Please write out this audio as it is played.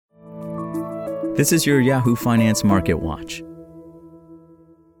This is your Yahoo Finance Market Watch.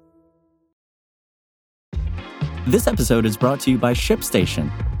 This episode is brought to you by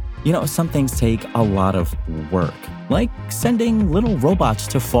ShipStation. You know, some things take a lot of work, like sending little robots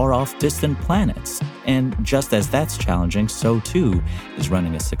to far-off distant planets. And just as that's challenging, so too is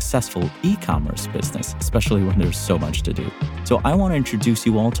running a successful e-commerce business, especially when there's so much to do. So I want to introduce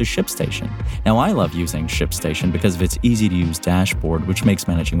you all to ShipStation. Now, I love using ShipStation because of its easy-to-use dashboard, which makes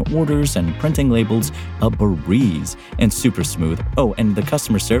managing orders and printing labels a breeze and super smooth. Oh, and the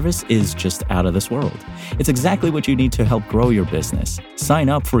customer service is just out of this world. It's exactly what you need to help grow your business. Sign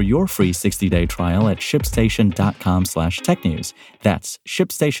up for your free 60-day trial at shipstation.com/technews. That's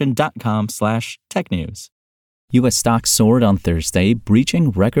shipstation.com/technews. U.S. stocks soared on Thursday,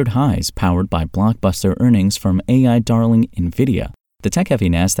 breaching record highs powered by blockbuster earnings from AI darling Nvidia. The tech-heavy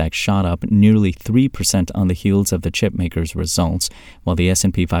Nasdaq shot up nearly 3% on the heels of the chipmaker's results, while the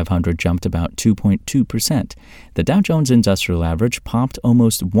S&P 500 jumped about 2.2%. The Dow Jones Industrial Average popped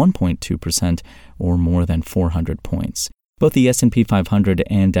almost 1.2%, or more than 400 points. Both the S&P 500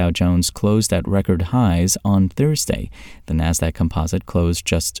 and Dow Jones closed at record highs on Thursday. The Nasdaq Composite closed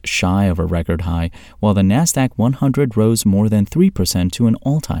just shy of a record high, while the Nasdaq 100 rose more than 3% to an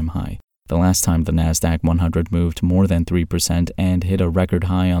all-time high. The last time the Nasdaq 100 moved more than 3% and hit a record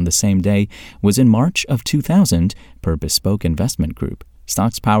high on the same day was in March of 2000, per Bespoke Investment Group.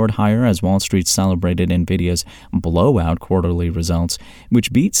 Stocks powered higher as Wall Street celebrated Nvidia's blowout quarterly results,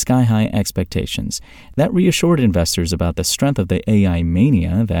 which beat sky-high expectations. That reassured investors about the strength of the AI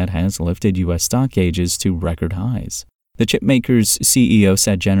mania that has lifted U.S. stock gauges to record highs. The chipmaker's CEO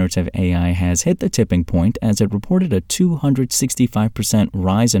said generative AI has hit the tipping point as it reported a 265%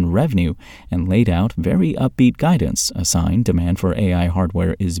 rise in revenue and laid out very upbeat guidance, a sign demand for AI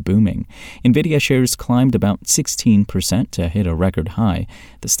hardware is booming. Nvidia shares climbed about 16% to hit a record high.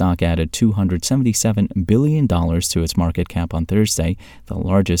 The stock added $277 billion to its market cap on Thursday, the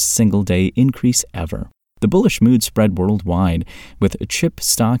largest single-day increase ever. The bullish mood spread worldwide, with chip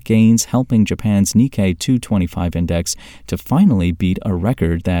stock gains helping Japan's Nikkei 225 index to finally beat a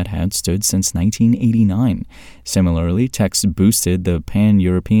record that had stood since 1989. Similarly, techs boosted the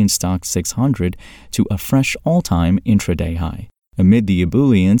Pan-European Stock 600 to a fresh all-time intraday high. Amid the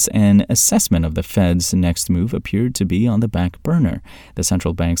ebullience, an assessment of the Fed's next move appeared to be on the back burner. The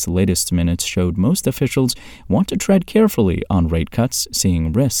central bank's latest minutes showed most officials want to tread carefully on rate cuts,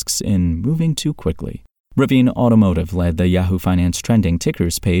 seeing risks in moving too quickly. Rivian Automotive led the Yahoo Finance trending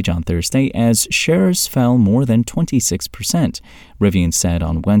tickers page on Thursday as shares fell more than 26%. Rivian said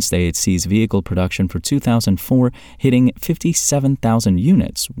on Wednesday it sees vehicle production for 2004 hitting 57,000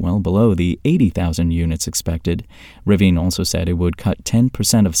 units, well below the 80,000 units expected. Rivian also said it would cut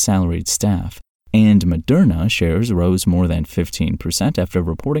 10% of salaried staff. And Moderna shares rose more than 15% after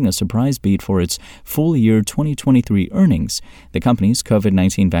reporting a surprise beat for its full-year 2023 earnings. The company's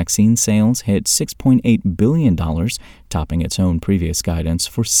COVID-19 vaccine sales hit $6.8 billion, topping its own previous guidance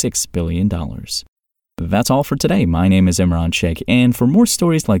for $6 billion. That's all for today. My name is Imran Sheikh, and for more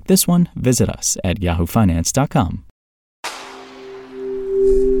stories like this one, visit us at yahoofinance.com.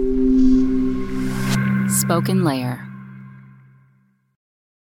 Spoken Layer.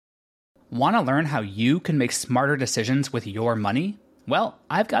 Want to learn how you can make smarter decisions with your money? Well,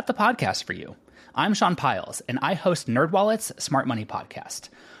 I've got the podcast for you. I'm Sean Piles, and I host NerdWallet's Smart Money Podcast.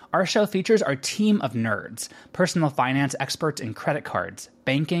 Our show features our team of nerds, personal finance experts in credit cards,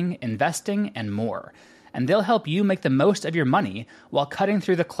 banking, investing, and more. And they'll help you make the most of your money while cutting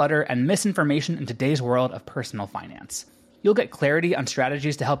through the clutter and misinformation in today's world of personal finance. You'll get clarity on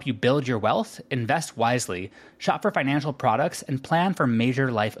strategies to help you build your wealth, invest wisely, shop for financial products, and plan for major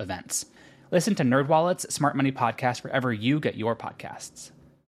life events. Listen to NerdWallet's Smart Money Podcast wherever you get your podcasts.